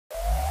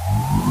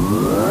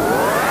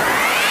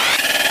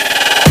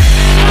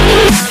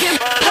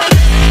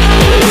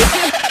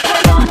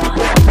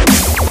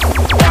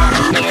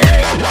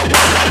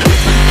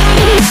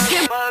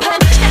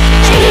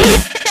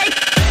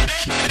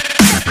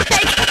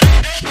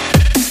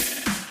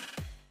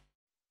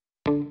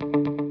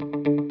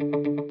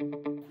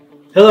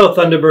Hello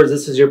Thunderbirds,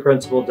 this is your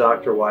principal,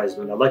 Dr.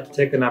 Wiseman. I'd like to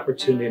take an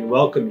opportunity and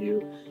welcome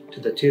you to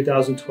the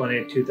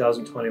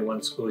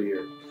 2020-2021 school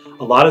year.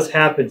 A lot has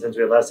happened since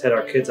we last had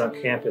our kids on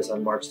campus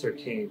on March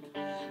 13th.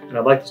 And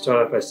I'd like to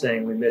start off by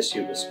saying we miss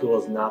you. The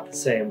school is not the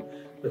same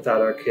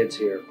without our kids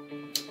here.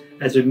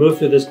 As we move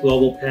through this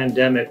global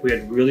pandemic, we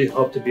had really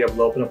hoped to be able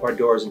to open up our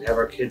doors and have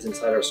our kids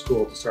inside our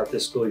school to start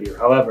this school year.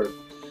 However,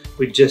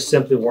 we just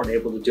simply weren't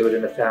able to do it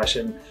in a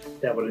fashion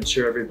that would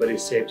ensure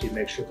everybody's safety and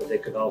make sure that they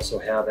could also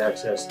have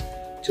access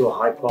to a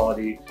high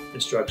quality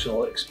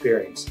instructional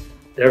experience.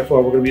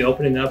 Therefore, we're going to be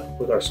opening up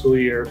with our school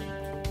year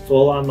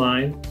full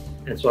online.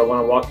 And so I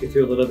want to walk you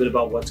through a little bit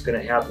about what's going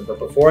to happen. But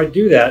before I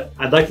do that,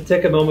 I'd like to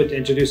take a moment to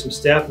introduce some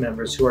staff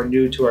members who are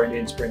new to our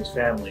Indian Springs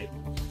family.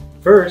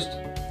 First,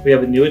 we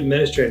have a new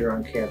administrator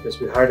on campus.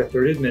 We hired a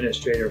third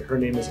administrator. Her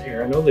name is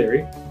Erin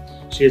O'Leary.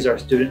 She is our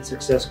student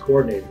success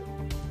coordinator.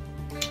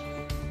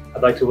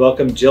 I'd like to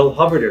welcome Jill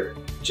Huberter.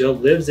 Jill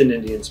lives in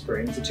Indian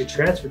Springs and she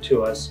transferred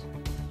to us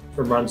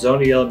from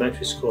Ronzoni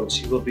Elementary School, and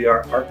she will be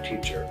our art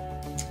teacher.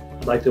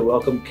 I'd like to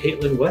welcome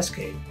Caitlin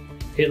Westgate.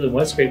 Caitlin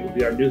Westgate will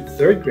be our new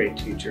third grade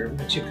teacher,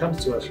 and she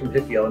comes to us from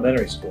Hickey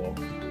Elementary School.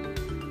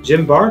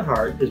 Jim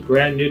Barnhart is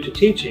brand new to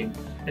teaching,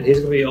 and he's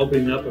going to be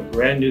opening up a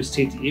brand new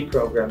CTE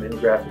program in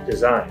graphic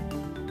design.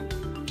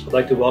 I'd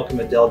like to welcome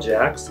Adele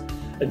Jacks.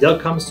 Adele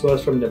comes to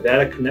us from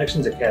Nevada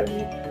Connections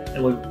Academy,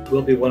 and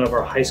will be one of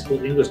our high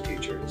school English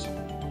teachers.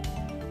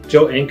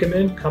 Joe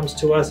Ankerman comes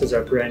to us as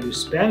our brand new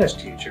Spanish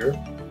teacher.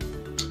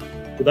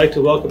 We'd like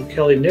to welcome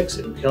Kelly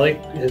Nixon. Kelly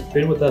has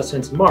been with us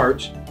since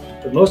March,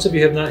 but most of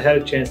you have not had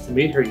a chance to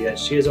meet her yet.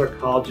 She is our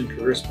college and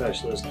career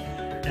specialist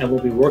and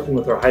will be working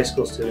with our high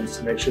school students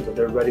to make sure that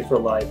they're ready for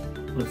life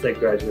once they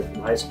graduate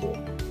from high school.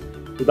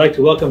 We'd like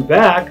to welcome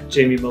back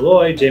Jamie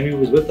Malloy. Jamie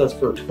was with us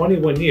for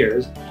 21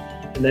 years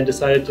and then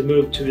decided to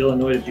move to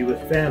Illinois to be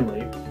with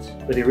family,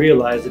 but he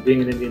realized that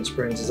being in Indian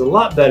Springs is a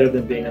lot better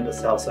than being on the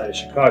south side of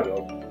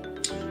Chicago.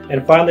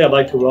 And finally, I'd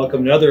like to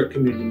welcome another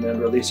community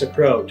member, Lisa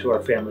Crow, to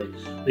our family.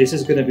 Lisa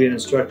is going to be an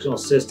instructional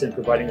assistant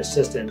providing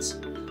assistance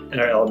in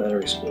our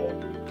elementary school.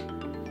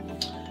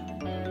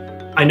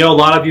 I know a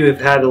lot of you have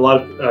had a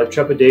lot of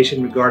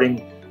trepidation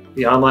regarding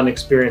the online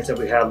experience that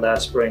we had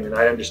last spring, and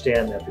I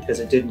understand that because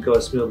it didn't go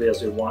as smoothly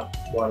as we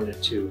wanted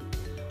it to.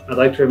 I'd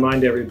like to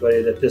remind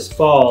everybody that this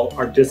fall,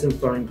 our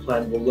distance learning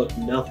plan will look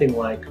nothing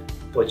like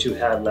what you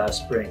had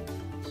last spring.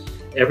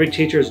 Every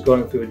teacher is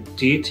going through a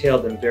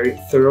detailed and very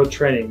thorough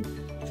training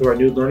through our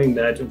new learning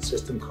management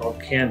system called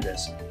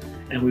Canvas,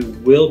 and we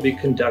will be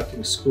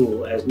conducting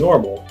school as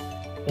normal,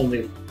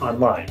 only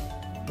online.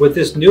 With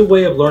this new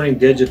way of learning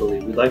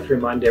digitally, we'd like to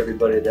remind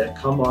everybody that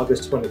come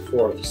August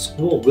 24th,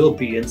 school will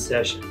be in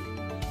session.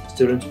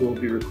 Students will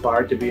be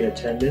required to be in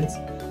attendance,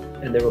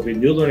 and there will be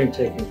new learning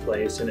taking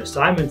place, and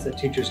assignments that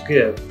teachers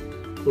give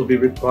will be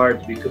required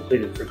to be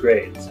completed for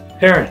grades.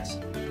 Parents,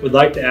 we'd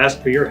like to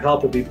ask for your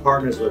help and be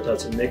partners with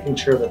us in making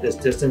sure that this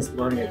distance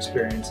learning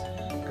experience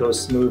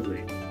goes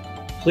smoothly.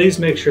 Please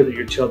make sure that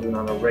your children are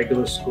on a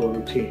regular school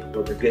routine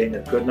where they're getting a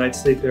good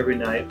night's sleep every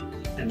night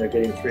and they're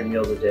getting 3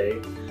 meals a day.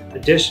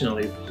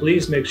 Additionally,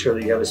 please make sure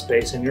that you have a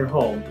space in your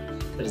home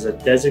that is a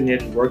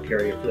designated work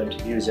area for them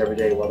to use every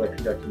day while they're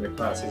conducting their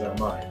classes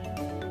online.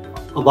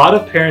 A lot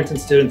of parents and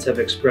students have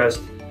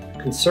expressed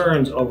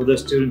concerns over the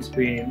students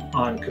being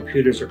on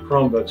computers or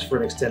Chromebooks for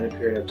an extended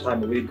period of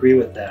time, and we agree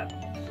with that.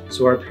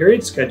 So our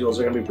period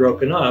schedules are going to be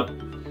broken up.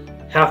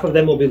 Half of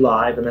them will be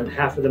live, and then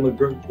half of them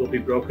will be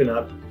broken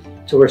up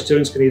to where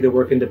students can either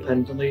work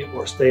independently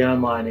or stay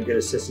online and get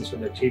assistance from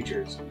their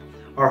teachers.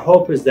 Our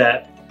hope is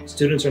that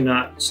students are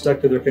not stuck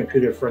to their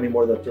computer for any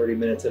more than 30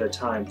 minutes at a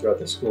time throughout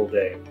the school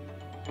day.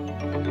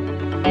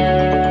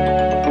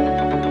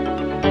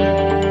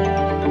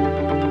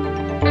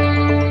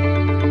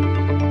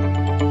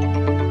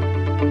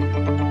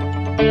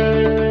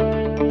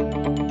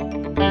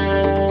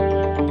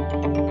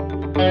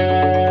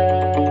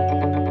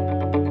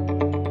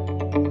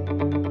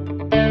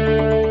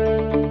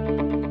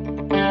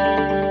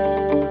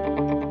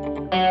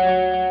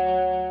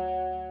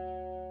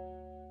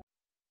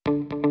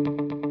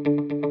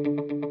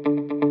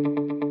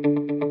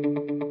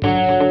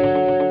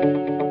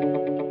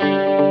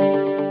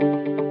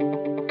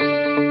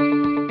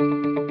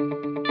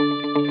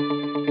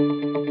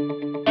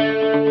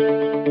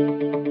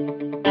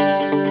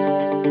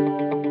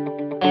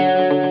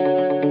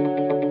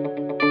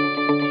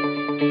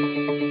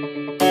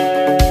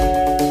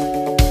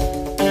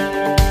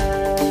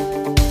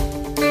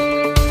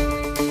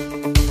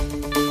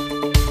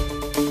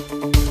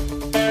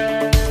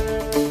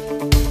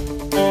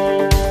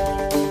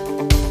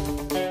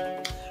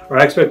 Our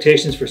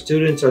expectations for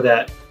students are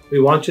that we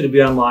want you to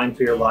be online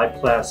for your live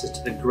classes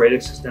to the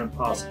greatest extent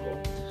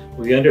possible.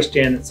 We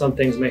understand that some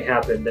things may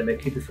happen that may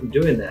keep you from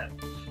doing that.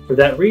 For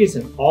that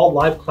reason, all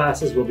live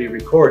classes will be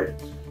recorded,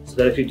 so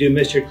that if you do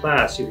miss your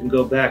class, you can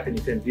go back and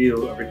you can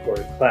view a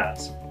recorded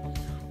class.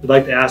 We'd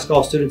like to ask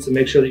all students to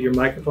make sure that your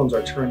microphones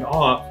are turned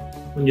off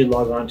when you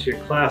log on to your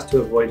class to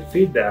avoid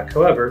feedback.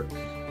 However,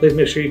 please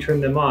make sure you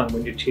turn them on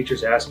when your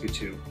teachers ask you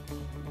to.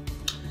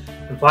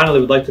 And finally,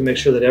 we'd like to make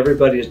sure that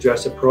everybody is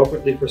dressed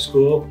appropriately for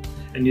school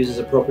and uses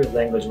appropriate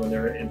language when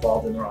they're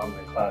involved in their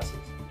online classes.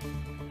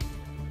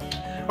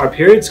 Our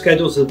period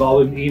schedules have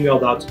all been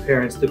emailed out to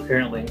parents through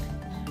ParentLink,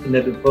 and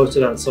they've been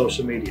posted on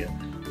social media.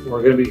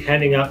 We're going to be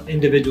handing out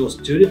individual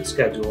student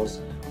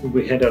schedules when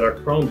we hand out our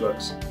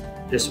Chromebooks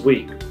this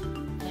week.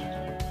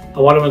 I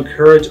want to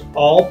encourage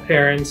all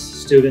parents,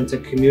 students,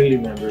 and community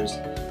members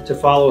to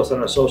follow us on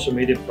our social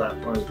media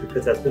platforms,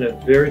 because that's been a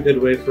very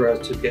good way for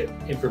us to get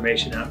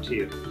information out to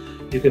you.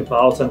 You can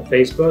follow us on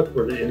Facebook,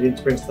 we're the Indian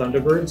Springs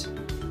Thunderbirds,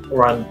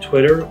 or on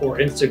Twitter or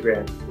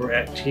Instagram, we're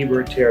at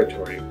T-Bird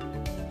Territory.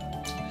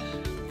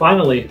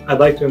 Finally, I'd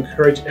like to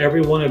encourage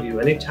every one of you,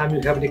 anytime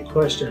you have any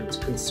questions,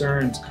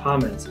 concerns,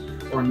 comments,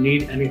 or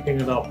need anything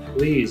at all,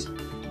 please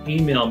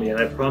email me and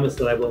I promise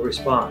that I will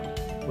respond.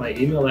 My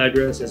email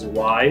address is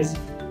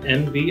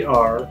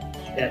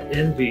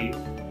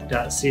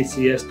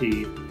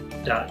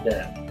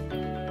wisemvr@nv.ccsd.net.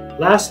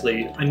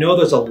 Lastly, I know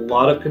there's a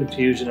lot of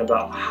confusion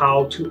about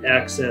how to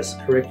access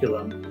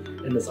curriculum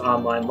in this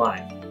online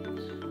life.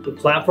 The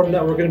platform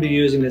that we're going to be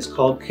using is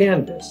called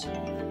Canvas,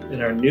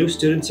 and our new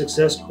Student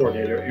Success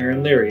Coordinator,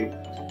 Erin Leary,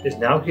 is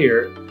now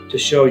here to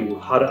show you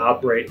how to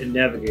operate and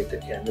navigate the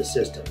Canvas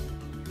system.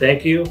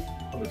 Thank you,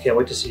 and we can't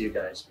wait to see you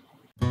guys.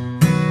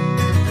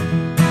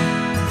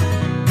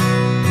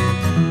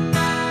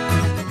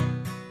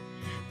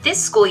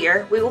 This school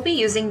year, we will be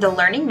using the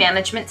learning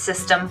management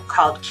system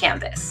called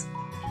Canvas.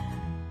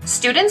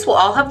 Students will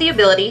all have the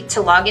ability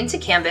to log into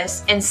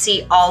Canvas and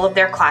see all of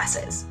their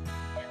classes.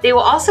 They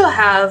will also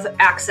have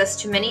access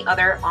to many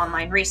other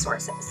online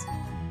resources.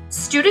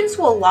 Students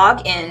will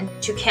log in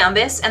to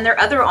Canvas and their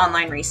other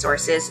online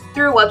resources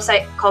through a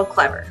website called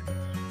Clever.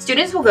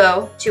 Students will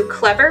go to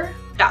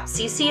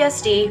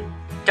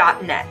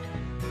clever.ccsd.net.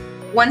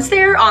 Once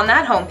they are on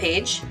that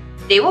homepage,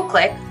 they will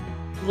click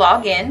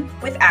Log in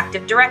with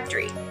Active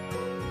Directory.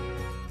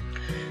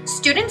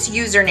 Students'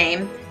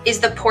 username is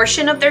the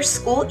portion of their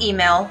school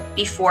email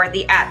before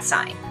the @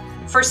 sign.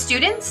 For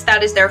students,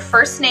 that is their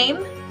first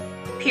name,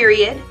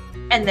 period,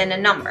 and then a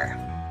number.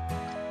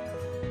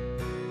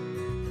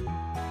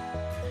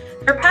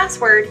 Their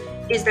password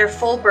is their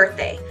full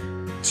birthday,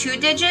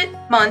 2-digit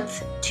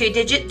month,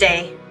 2-digit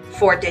day,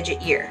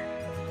 4-digit year.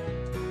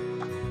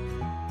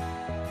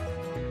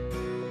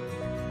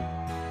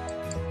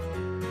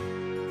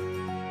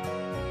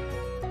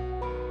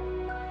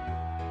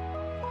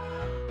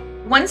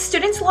 Once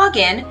students log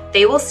in,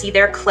 they will see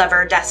their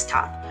Clever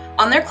desktop.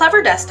 On their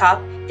Clever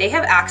desktop, they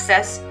have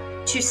access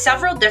to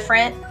several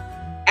different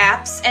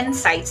apps and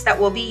sites that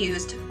will be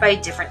used by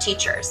different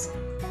teachers.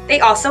 They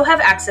also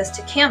have access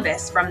to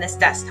Canvas from this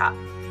desktop.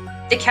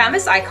 The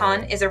Canvas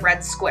icon is a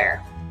red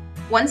square.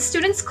 Once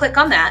students click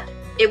on that,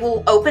 it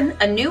will open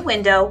a new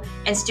window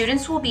and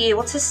students will be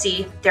able to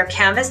see their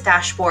Canvas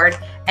dashboard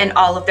and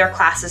all of their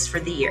classes for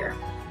the year.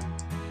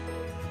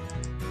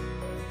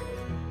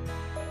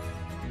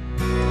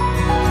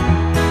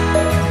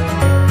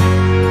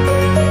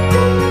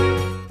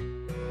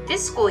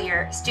 This school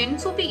year,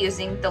 students will be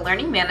using the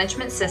learning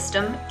management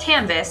system,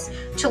 Canvas,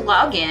 to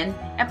log in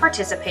and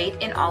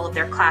participate in all of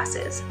their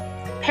classes.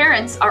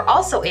 Parents are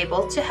also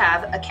able to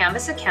have a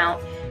Canvas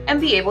account and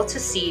be able to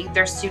see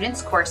their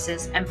students'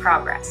 courses and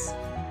progress.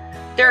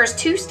 There are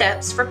 2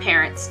 steps for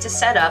parents to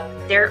set up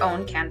their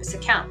own Canvas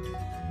account.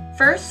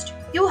 First,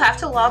 you'll have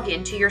to log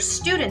into your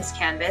student's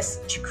Canvas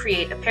to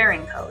create a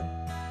pairing code.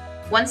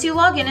 Once you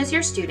log in as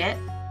your student,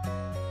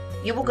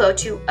 you will go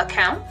to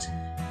Account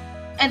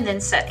and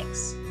then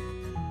Settings.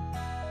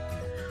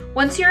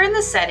 Once you're in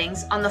the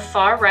settings, on the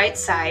far right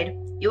side,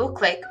 you will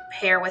click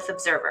Pair with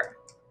Observer.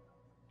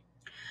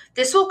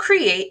 This will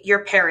create your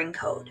pairing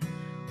code.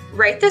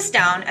 Write this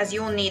down as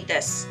you will need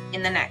this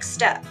in the next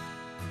step.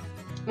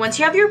 Once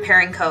you have your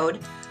pairing code,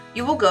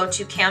 you will go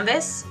to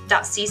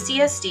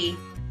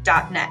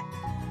canvas.ccsd.net.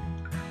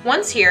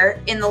 Once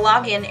here, in the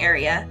login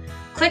area,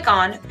 click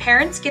on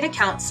Parents Get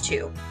Accounts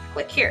To.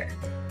 Click here.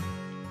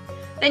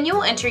 Then you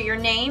will enter your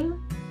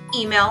name,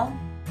 email,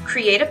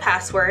 create a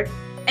password,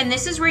 and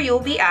this is where you will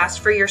be asked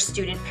for your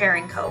student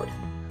pairing code.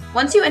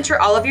 Once you enter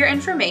all of your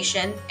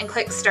information and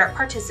click Start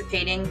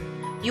Participating,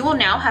 you will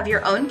now have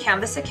your own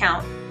Canvas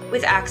account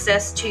with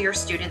access to your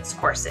students'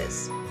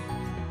 courses.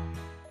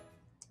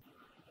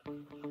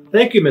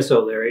 Thank you, Ms.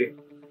 O'Leary.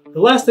 The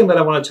last thing that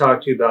I want to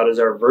talk to you about is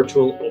our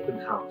virtual open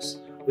house.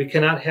 We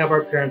cannot have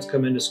our parents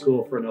come into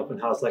school for an open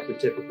house like we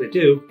typically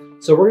do,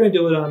 so we're going to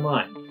do it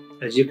online.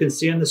 As you can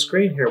see on the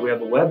screen here, we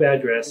have a web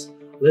address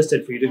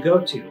listed for you to go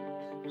to.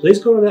 Please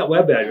go to that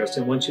web address,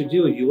 and once you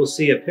do, you will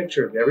see a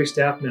picture of every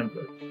staff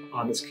member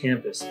on this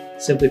campus.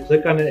 Simply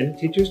click on any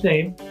teacher's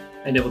name,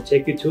 and it will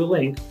take you to a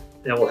link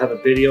that will have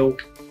a video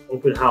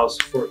open house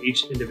for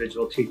each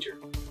individual teacher.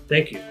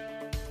 Thank you.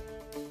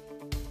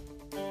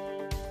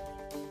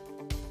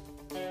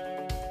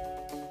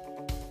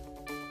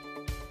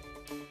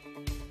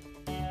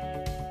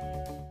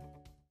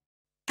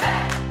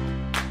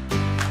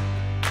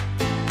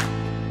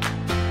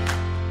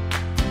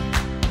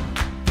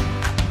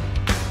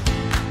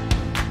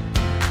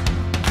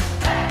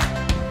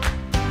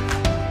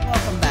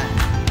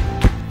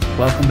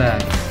 Welcome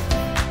back.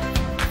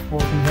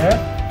 Welcome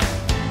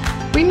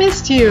back. We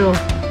missed you.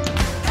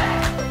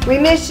 We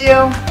miss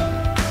you.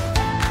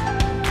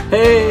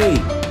 Hey,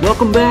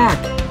 welcome back.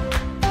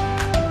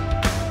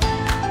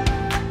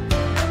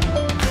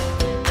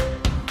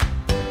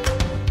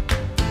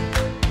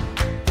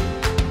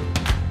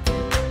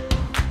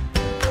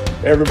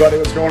 Hey everybody,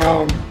 what's going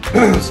on?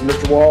 This is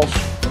Mr. Walsh.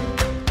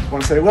 Just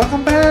want to say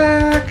welcome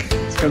back.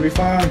 It's going to be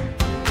fun.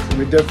 It's going to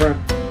be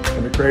different. It's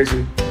going to be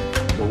crazy.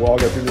 But we'll all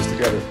go through this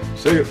together.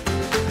 See you.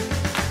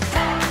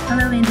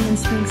 Hello, Indian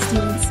Springs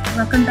students.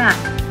 Welcome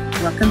back.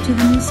 Welcome to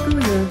the new school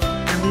year,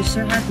 and we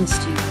sure have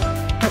missed you.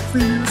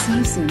 Hopefully we will see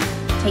you soon.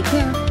 Take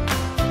care.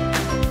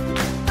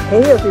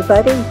 Hey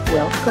everybody,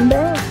 welcome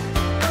back.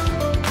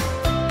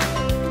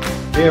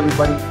 Hey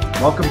everybody,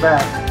 welcome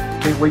back.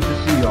 Can't wait to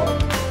see y'all.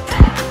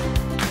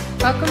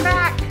 Welcome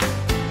back.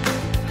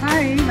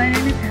 Hi, my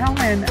name is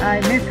Helen.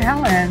 Miss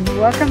Helen.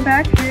 Welcome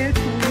back, kids.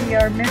 We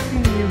are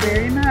missing you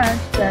very much,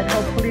 but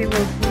hopefully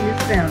we'll see you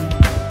soon.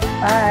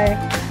 Bye.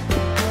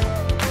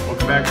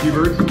 Welcome back,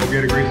 T-Birds. Hope you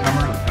had a great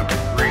summer. Let's have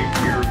a great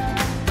year.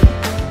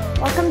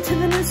 Welcome to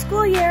the new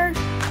school year.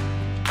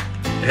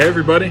 Hey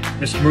everybody,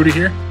 Mr. Moody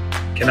here.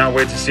 Cannot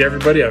wait to see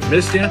everybody. I've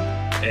missed you,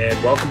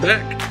 and welcome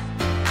back.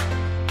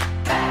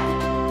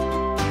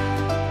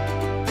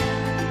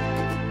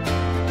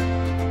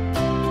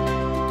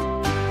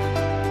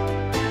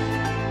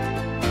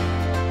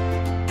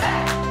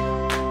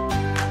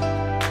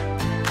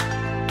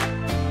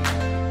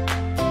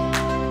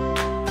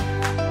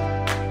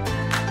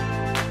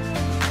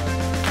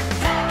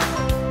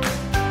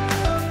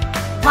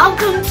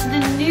 Welcome to the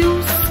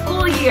new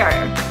school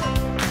year.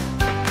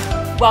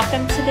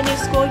 Welcome to the new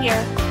school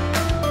year.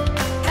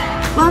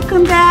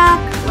 Welcome back.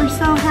 We're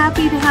so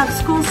happy to have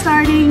school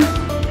starting.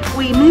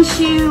 We miss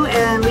you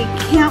and we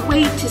can't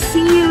wait to see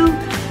you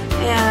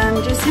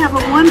and just have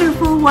a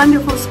wonderful,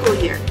 wonderful school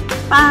year.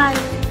 Bye.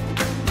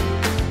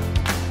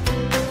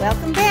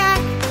 Welcome back.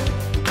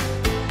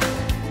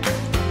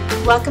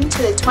 Welcome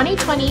to the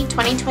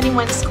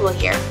 2020-2021 school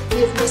year.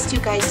 We have missed you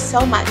guys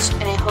so much,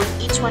 and I hope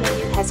each one of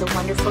you has a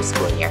wonderful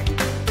school year.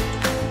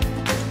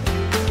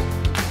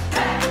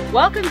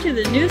 Welcome to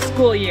the new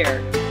school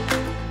year.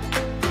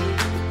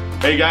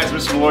 Hey guys,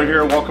 Mr. Malloy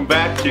here. Welcome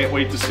back. Can't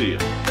wait to see you.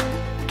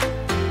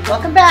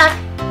 Welcome back.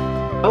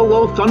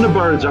 Hello,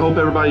 Thunderbirds. I hope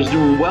everybody's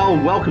doing well.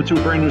 Welcome to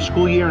a brand new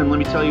school year, and let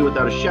me tell you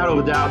without a shadow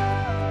of a doubt,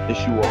 miss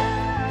you all.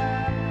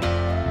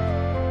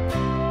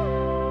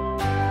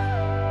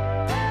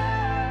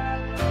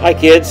 Hi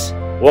kids,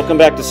 welcome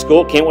back to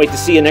school. Can't wait to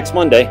see you next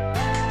Monday.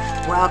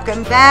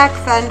 Welcome back,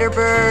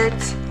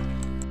 Thunderbirds.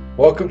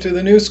 Welcome to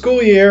the new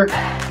school year.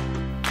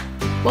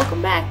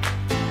 Welcome back.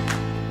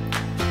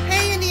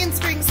 Hey Indian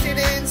Springs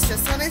students,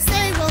 just want to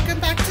say welcome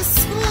back to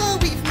school.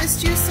 We've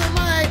missed you so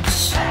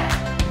much.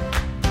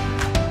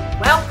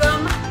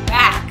 Welcome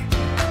back.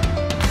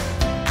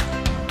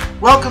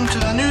 Welcome to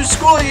the new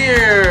school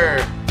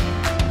year.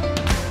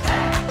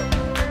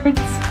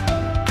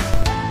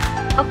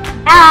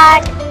 Welcome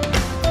back.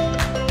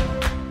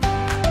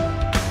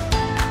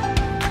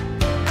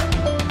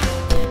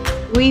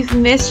 We've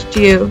missed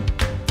you.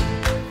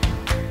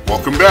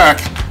 Welcome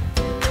back.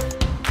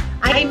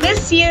 I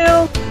miss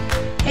you.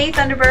 Hey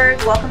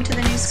Thunderbirds, welcome to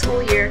the new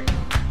school year.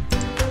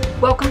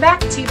 Welcome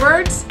back,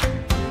 T-Birds.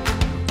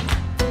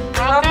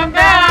 Welcome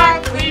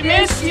back. We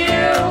miss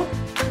you.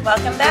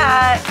 Welcome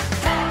back.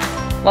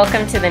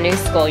 Welcome to the new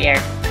school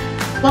year.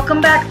 Welcome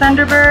back,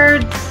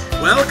 Thunderbirds.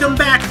 Welcome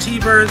back,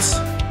 T-Birds.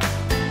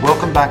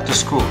 Welcome back to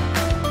school.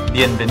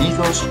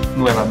 Bienvenidos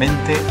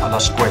nuevamente a la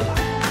escuela.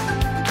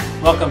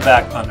 Welcome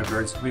back,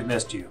 Thunderbirds. We've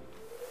missed you.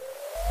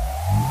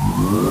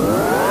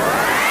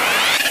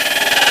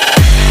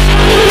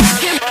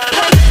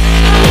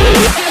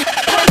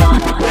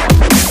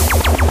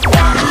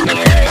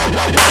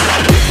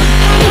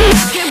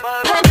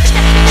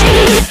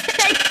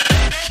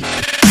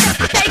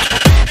 Take